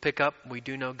 We'll pick up. We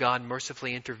do know God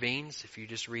mercifully intervenes if you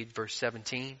just read verse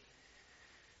 17.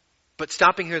 But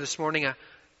stopping here this morning,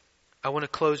 I want to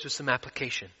close with some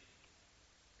application.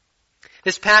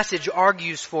 This passage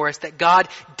argues for us that God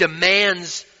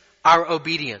demands our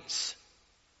obedience.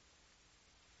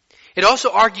 It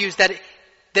also argues that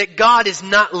God is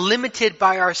not limited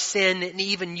by our sin and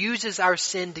even uses our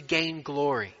sin to gain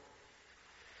glory.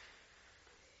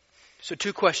 So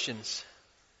 2 questions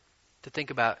to think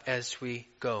about as we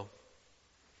go.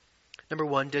 Number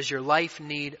 1, does your life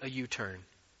need a U-turn?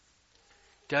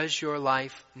 Does your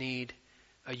life need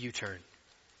a U-turn?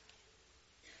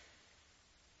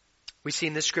 We see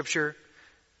in this scripture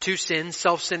 2 sins,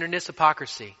 self-centeredness,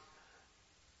 hypocrisy.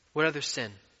 What other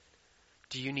sin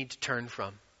do you need to turn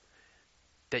from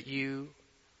that you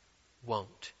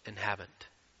won't and haven't?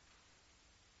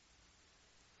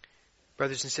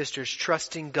 Brothers and sisters,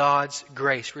 trusting God's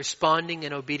grace, responding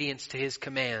in obedience to His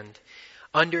command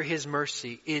under His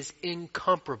mercy is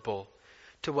incomparable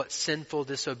to what sinful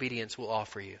disobedience will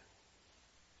offer you.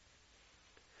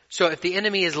 So if the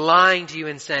enemy is lying to you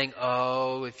and saying,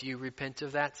 oh, if you repent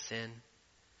of that sin,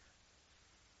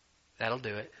 that'll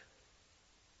do it.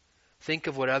 Think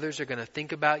of what others are going to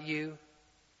think about you.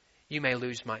 You may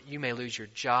lose your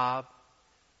job.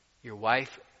 Your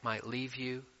wife might leave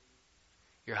you.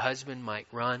 Your husband might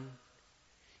run.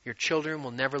 Your children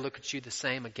will never look at you the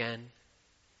same again.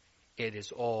 It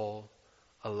is all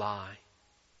a lie.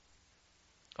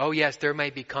 Oh yes, there may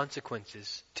be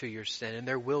consequences to your sin, and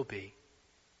there will be.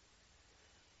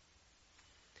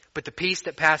 But the peace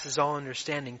that passes all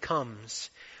understanding comes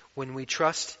when we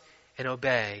trust and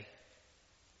obey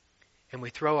and we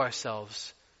throw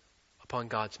ourselves upon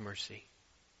God's mercy.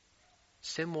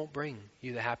 Sin won't bring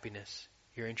you the happiness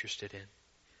you're interested in.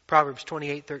 Proverbs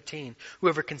 28:13.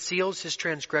 Whoever conceals his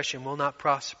transgression will not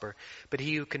prosper, but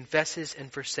he who confesses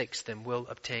and forsakes them will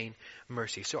obtain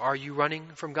mercy. So are you running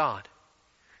from God?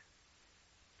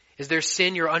 Is there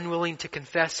sin you're unwilling to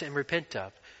confess and repent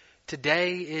of?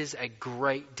 Today is a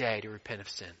great day to repent of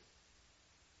sin.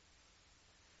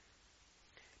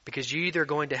 Because you're either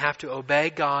going to have to obey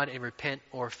God and repent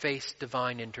or face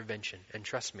divine intervention. And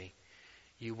trust me,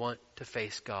 you want to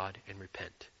face God and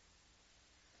repent.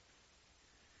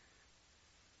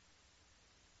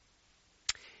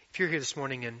 If you're here this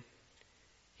morning and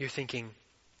you're thinking,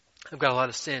 I've got a lot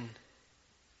of sin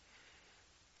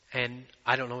and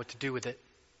I don't know what to do with it.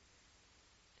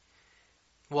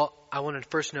 Well, I want to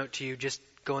first note to you, just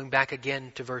going back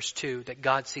again to verse 2, that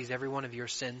God sees every one of your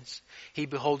sins. He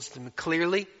beholds them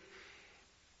clearly,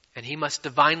 and He must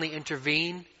divinely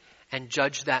intervene and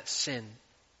judge that sin.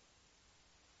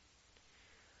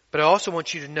 But I also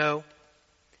want you to know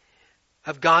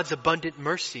of God's abundant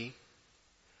mercy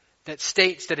that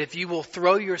states that if you will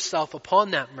throw yourself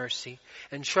upon that mercy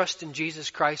and trust in Jesus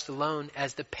Christ alone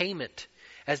as the payment,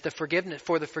 as the forgiveness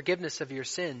for the forgiveness of your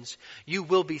sins, you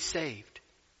will be saved.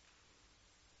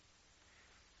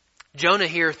 Jonah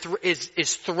here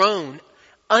is thrown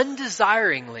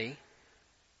undesiringly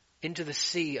into the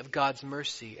sea of God's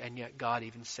mercy, and yet God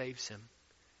even saves him.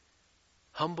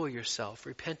 Humble yourself,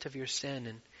 repent of your sin,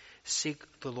 and seek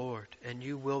the Lord, and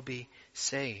you will be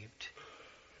saved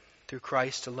through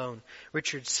Christ alone.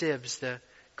 Richard Sibbes, the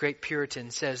great Puritan,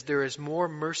 says, there is more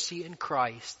mercy in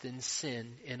Christ than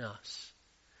sin in us.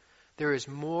 There is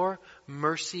more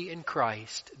mercy in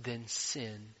Christ than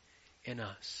sin in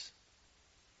us.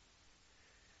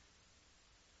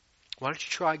 Why don't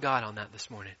you try God on that this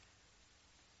morning?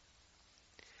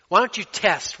 Why don't you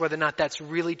test whether or not that's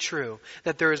really true,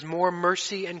 that there is more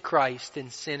mercy in Christ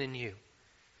than sin in you?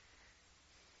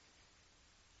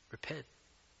 Repent.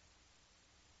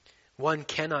 One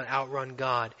cannot outrun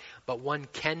God, but one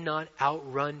cannot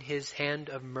outrun His hand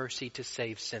of mercy to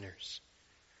save sinners.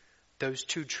 Those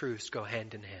 2 truths go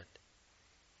hand in hand.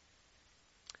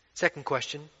 Second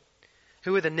question,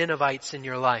 who are the Ninevites in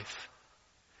your life?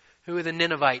 Who are the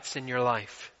Ninevites in your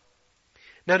life?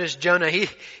 Notice Jonah,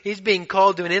 he's being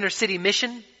called to an inner city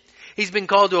mission. He's been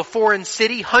called to a foreign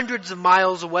city, hundreds of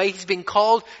miles away. He's been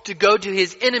called to go to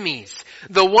his enemies,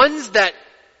 the ones that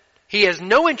he has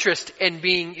no interest in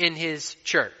being in his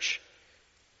church.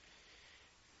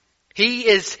 He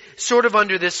is sort of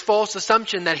under this false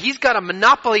assumption that he's got a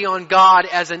monopoly on God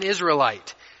as an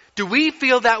Israelite. Do we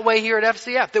feel that way here at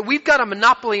FCF? That we've got a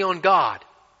monopoly on God?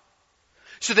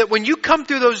 So that when you come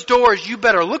through those doors, you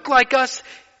better look like us,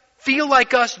 feel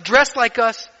like us, dress like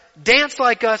us, dance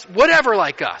like us, whatever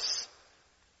like us.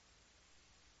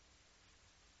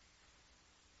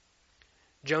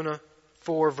 Jonah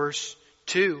 4 verse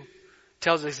 2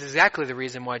 tells us exactly the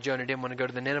reason why Jonah didn't want to go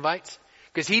to the Ninevites.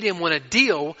 Because he didn't want to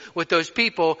deal with those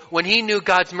people when he knew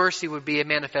God's mercy would be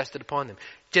manifested upon them.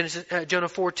 Jonah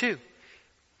 4:2.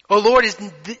 O Lord,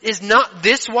 is not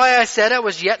this why I said I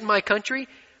was yet in my country?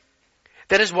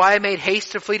 That is why I made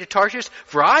haste to flee to Tarshish.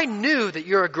 For I knew that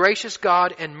you're a gracious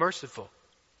God and merciful.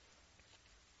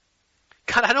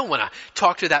 God, I don't want to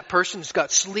talk to that person who's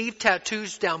got sleeve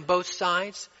tattoos down both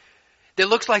sides. That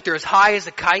looks like they're as high as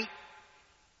a kite.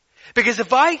 Because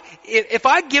if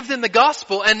I give them the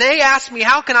gospel and they ask me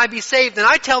how can I be saved, and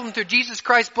I tell them through Jesus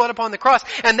Christ's blood upon the cross,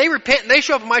 and they repent and they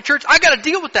show up in my church, I got to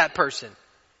deal with that person.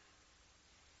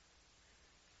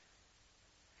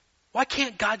 Why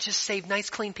can't God just save nice,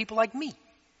 clean people like me?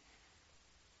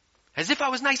 As if I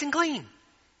was nice and clean.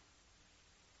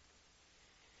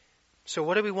 So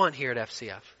what do we want here at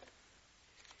FCF?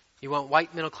 You want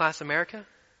white middle class America?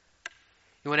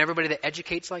 You want everybody that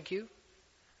educates like you?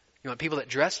 You want people that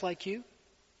dress like you?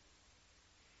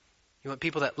 You want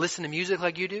people that listen to music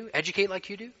like you do? Educate like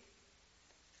you do? You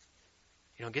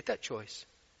don't get that choice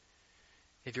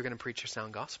if you're going to preach a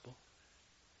sound gospel.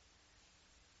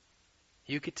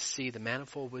 You get to see the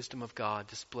manifold wisdom of God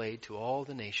displayed to all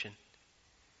the nation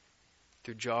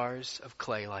through jars of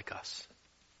clay like us.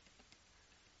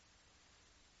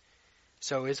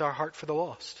 So is our heart for the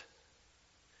lost?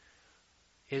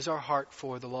 Is our heart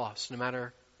for the lost, no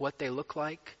matter what they look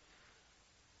like,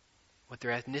 what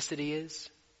their ethnicity is?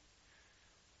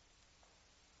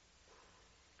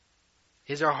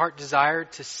 Is our heart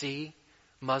desired to see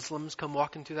Muslims come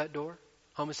walking through that door?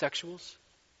 Homosexuals?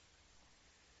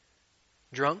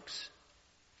 Drunks?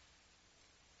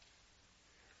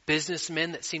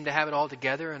 Businessmen that seem to have it all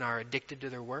together and are addicted to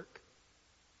their work?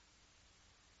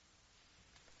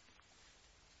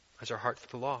 Is our heart for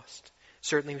the lost?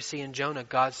 Certainly we see in Jonah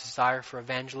God's desire for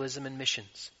evangelism and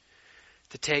missions.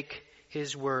 To take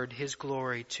His word, His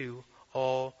glory to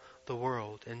all the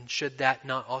world. And should that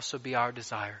not also be our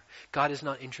desire? God is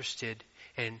not interested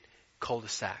in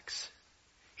cul-de-sacs.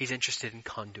 He's interested in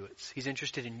conduits. He's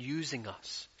interested in using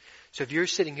us. So if you're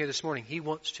sitting here this morning, He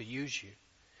wants to use you.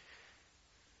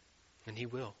 And He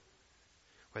will,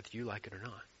 whether you like it or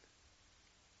not.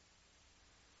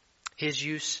 His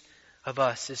use of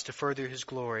us is to further His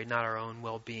glory, not our own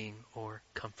well-being or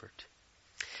comfort.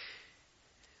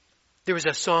 There was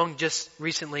a song just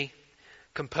recently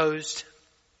composed.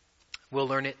 We'll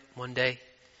learn it one day.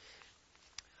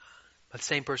 By the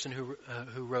same person who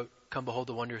wrote Come Behold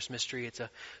the Wondrous Mystery. It's a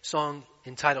song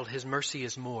entitled His Mercy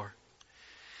is More.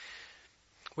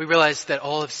 We realize that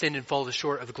all have sinned and fallen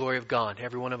short of the glory of God.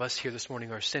 Every one of us here this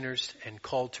morning are sinners and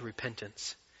called to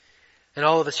repentance. And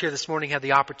all of us here this morning have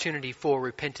the opportunity for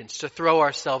repentance, to throw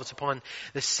ourselves upon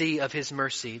the sea of His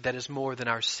mercy that is more than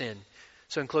our sin.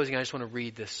 So in closing, I just want to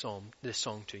read this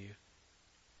song to you.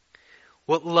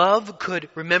 What love could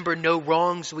remember no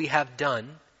wrongs we have done?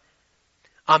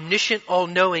 Omniscient,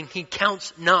 all-knowing, He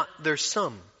counts not their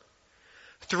sum.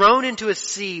 Thrown into a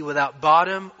sea without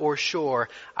bottom or shore,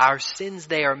 our sins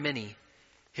they are many,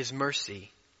 His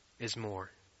mercy is more.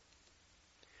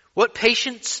 What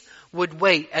patience would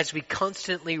wait as we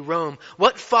constantly roam?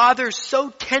 What Father so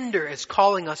tender as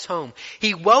calling us home?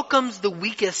 He welcomes the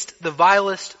weakest, the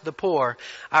vilest, the poor.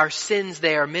 Our sins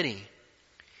they are many,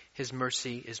 His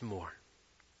mercy is more.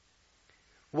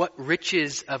 What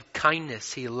riches of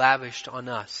kindness He lavished on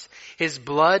us. His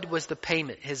blood was the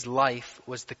payment. His life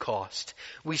was the cost.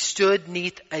 We stood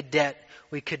 'neath a debt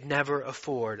we could never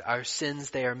afford. Our sins,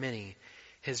 they are many.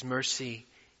 His mercy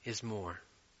is more.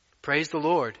 Praise the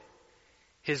Lord.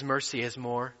 His mercy is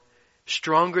more.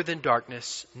 Stronger than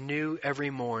darkness, new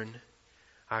every morn.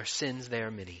 Our sins, they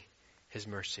are many. His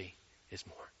mercy is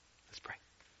more. Let's pray.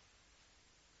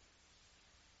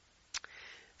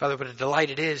 Father, what a delight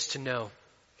it is to know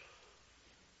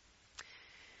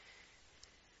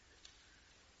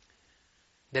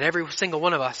that every single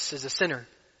one of us is a sinner.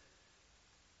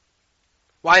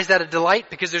 Why is that a delight?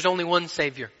 Because there's only one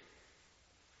Savior.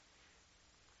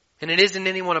 And it isn't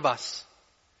any one of us.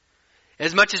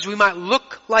 As much as we might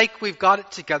look like we've got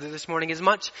it together this morning, as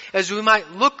much as we might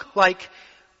look like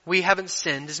we haven't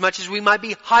sinned, as much as we might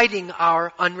be hiding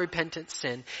our unrepentant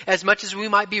sin, as much as we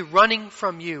might be running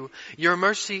from you, your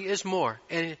mercy is more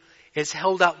and is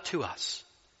held out to us.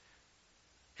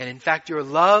 And in fact, your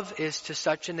love is to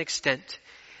such an extent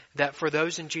that for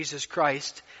those in Jesus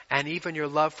Christ, and even your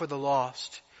love for the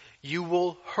lost, you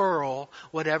will hurl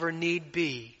whatever need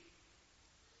be.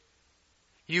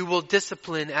 You will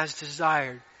discipline as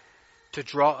desired to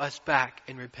draw us back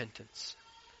in repentance.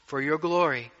 For your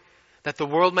glory, that the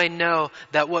world may know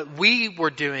that what we were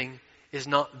doing is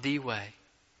not the way,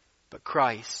 but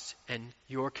Christ and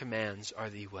your commands are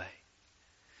the way.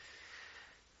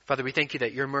 Father, we thank you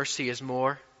that your mercy is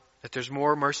more, that there's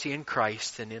more mercy in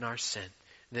Christ than in our sin,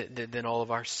 than all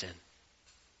of our sin.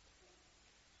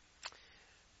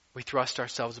 We thrust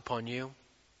ourselves upon you.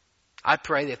 I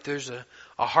pray that if there's a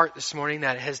heart this morning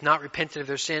that has not repented of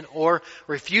their sin or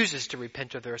refuses to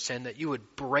repent of their sin, that you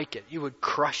would break it, you would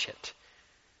crush it.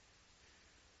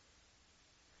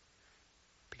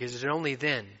 Because it's only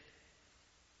then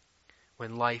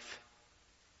when life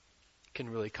can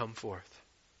really come forth.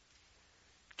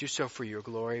 Do so for your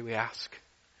glory, we ask.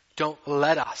 Don't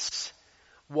let us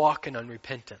walk in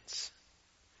unrepentance.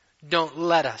 Don't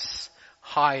let us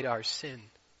hide our sin.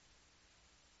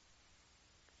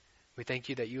 We thank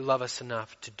you that you love us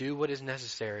enough to do what is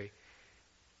necessary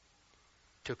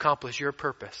to accomplish your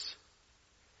purpose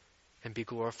and be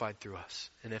glorified through us.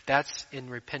 And if that's in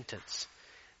repentance,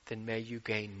 then may you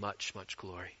gain much, much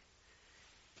glory.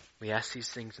 We ask these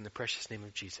things in the precious name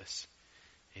of Jesus.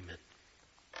 Amen.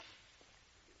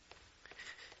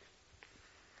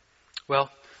 Well,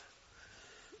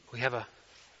 we have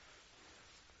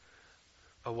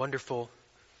a wonderful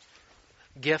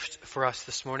gift for us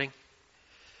this morning.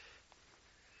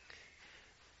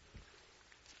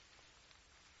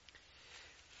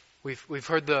 We've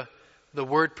heard the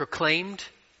word proclaimed,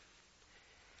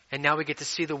 and now we get to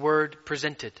see the word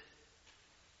presented.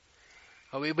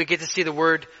 We get to see the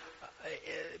word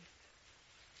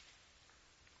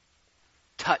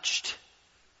touched.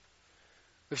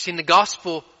 We've seen the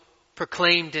gospel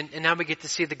proclaimed, and now we get to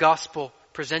see the gospel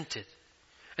presented.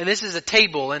 And this is a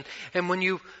table, and when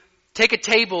you take a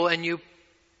table and you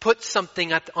put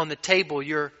something on the table,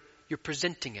 you're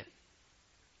presenting it.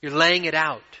 You're laying it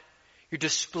out. You're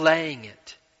displaying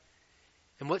it.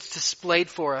 And what's displayed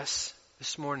for us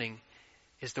this morning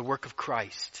is the work of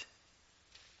Christ.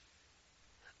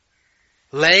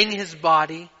 Laying His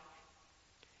body,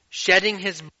 shedding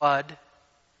His blood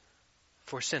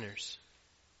for sinners.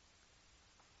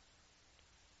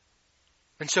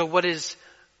 And so what is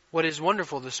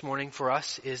wonderful this morning for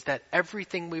us is that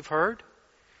everything we've heard,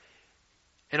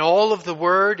 and all of the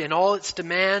word and all its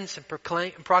demands and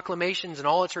proclamations and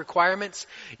all its requirements,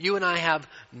 you and I have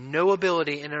no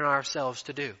ability in and ourselves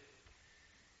to do.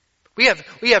 We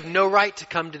have no right to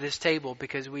come to this table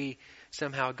because we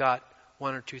somehow got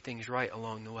one or two things right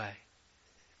along the way.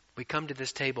 We come to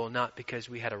this table not because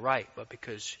we had a right, but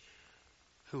because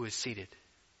who is seated?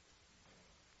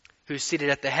 Who is seated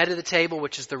at the head of the table,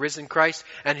 which is the risen Christ,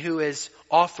 and who is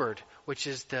offered, which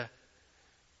is the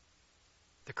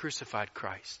crucified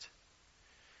Christ.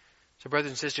 So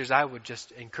brothers and sisters, I would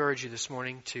just encourage you this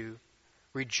morning to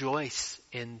rejoice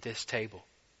in this table.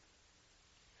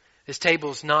 This table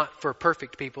is not for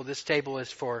perfect people. This table is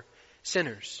for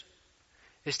sinners.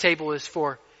 This table is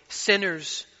for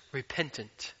sinners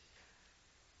repentant.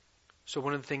 So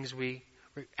one of the things we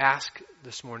ask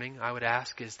this morning, I would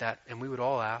ask is that, and we would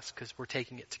all ask because we're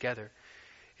taking it together,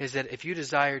 is that if you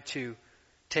desire to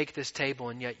take this table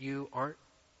and yet you aren't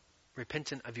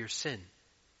repentant of your sin.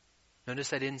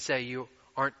 Notice I didn't say you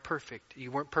aren't perfect.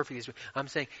 You weren't perfect. I'm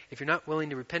saying if you're not willing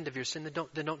to repent of your sin,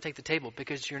 then don't take the table,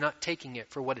 because you're not taking it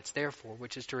for what it's there for,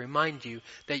 which is to remind you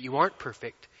that you aren't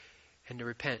perfect and to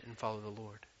repent and follow the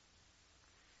Lord.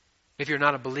 If you're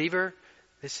not a believer,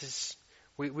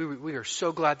 we are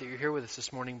so glad that you're here with us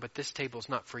this morning, but this table is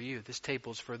not for you. This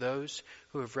table is for those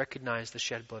who have recognized the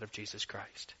shed blood of Jesus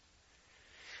Christ.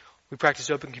 We practice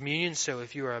open communion, so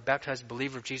if you are a baptized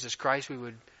believer of Jesus Christ, we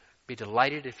would be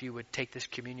delighted if you would take this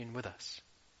communion with us.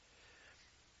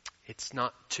 It's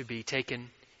not to be taken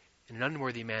in an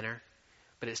unworthy manner,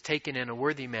 but it's taken in a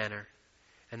worthy manner.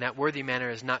 And that worthy manner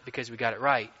is not because we got it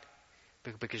right,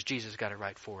 but because Jesus got it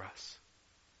right for us.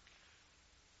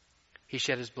 He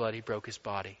shed His blood, He broke His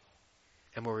body,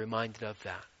 and we're reminded of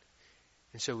that.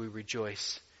 And so we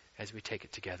rejoice as we take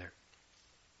it together.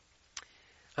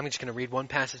 I'm just going to read one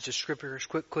passage of Scripture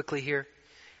quickly here,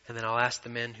 and then I'll ask the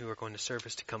men who are going to serve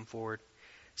us to come forward.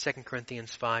 2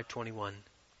 Corinthians 5:21.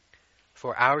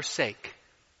 For our sake,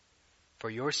 for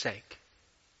your sake,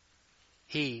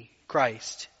 He,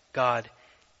 Christ, God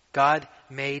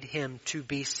made him to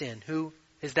be sin. Who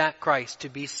is that Christ? To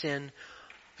be sin,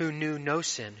 who knew no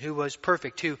sin, who was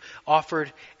perfect, who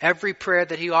offered every prayer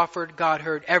that he offered, God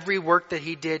heard. Every work that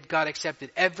he did, God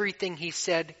accepted. Everything he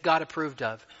said, God approved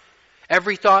of.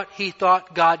 Every thought he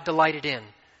thought, God delighted in.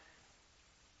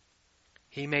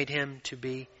 He made him to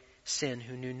be sin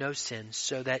who knew no sin,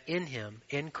 so that in him,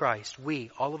 in Christ,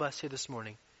 we, all of us here this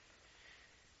morning,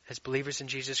 as believers in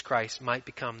Jesus Christ, might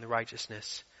become the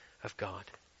righteousness of God.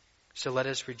 So let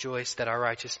us rejoice that our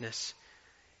righteousness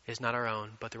is not our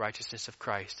own, but the righteousness of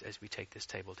Christ as we take this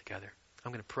table together.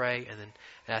 I'm going to pray and then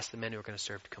ask the men who are going to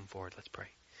serve to come forward. Let's pray.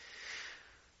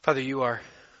 Father, you are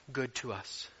good to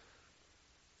us.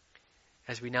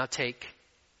 As we now take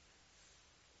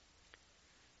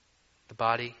the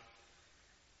body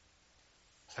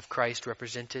of Christ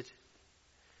represented,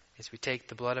 as we take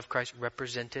the blood of Christ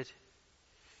represented,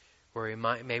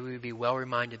 may we be well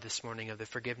reminded this morning of the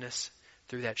forgiveness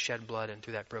through that shed blood and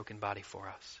through that broken body for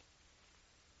us.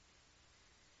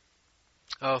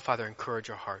 Oh, Father, encourage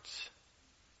our hearts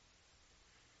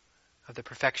of the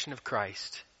perfection of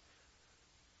Christ.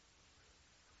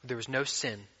 There was no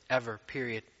sin ever,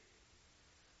 period,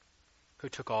 who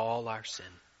took all our sin.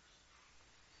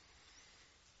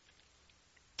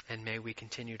 And may we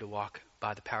continue to walk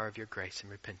by the power of your grace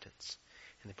and repentance.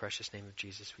 In the precious name of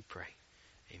Jesus we pray.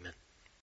 Amen.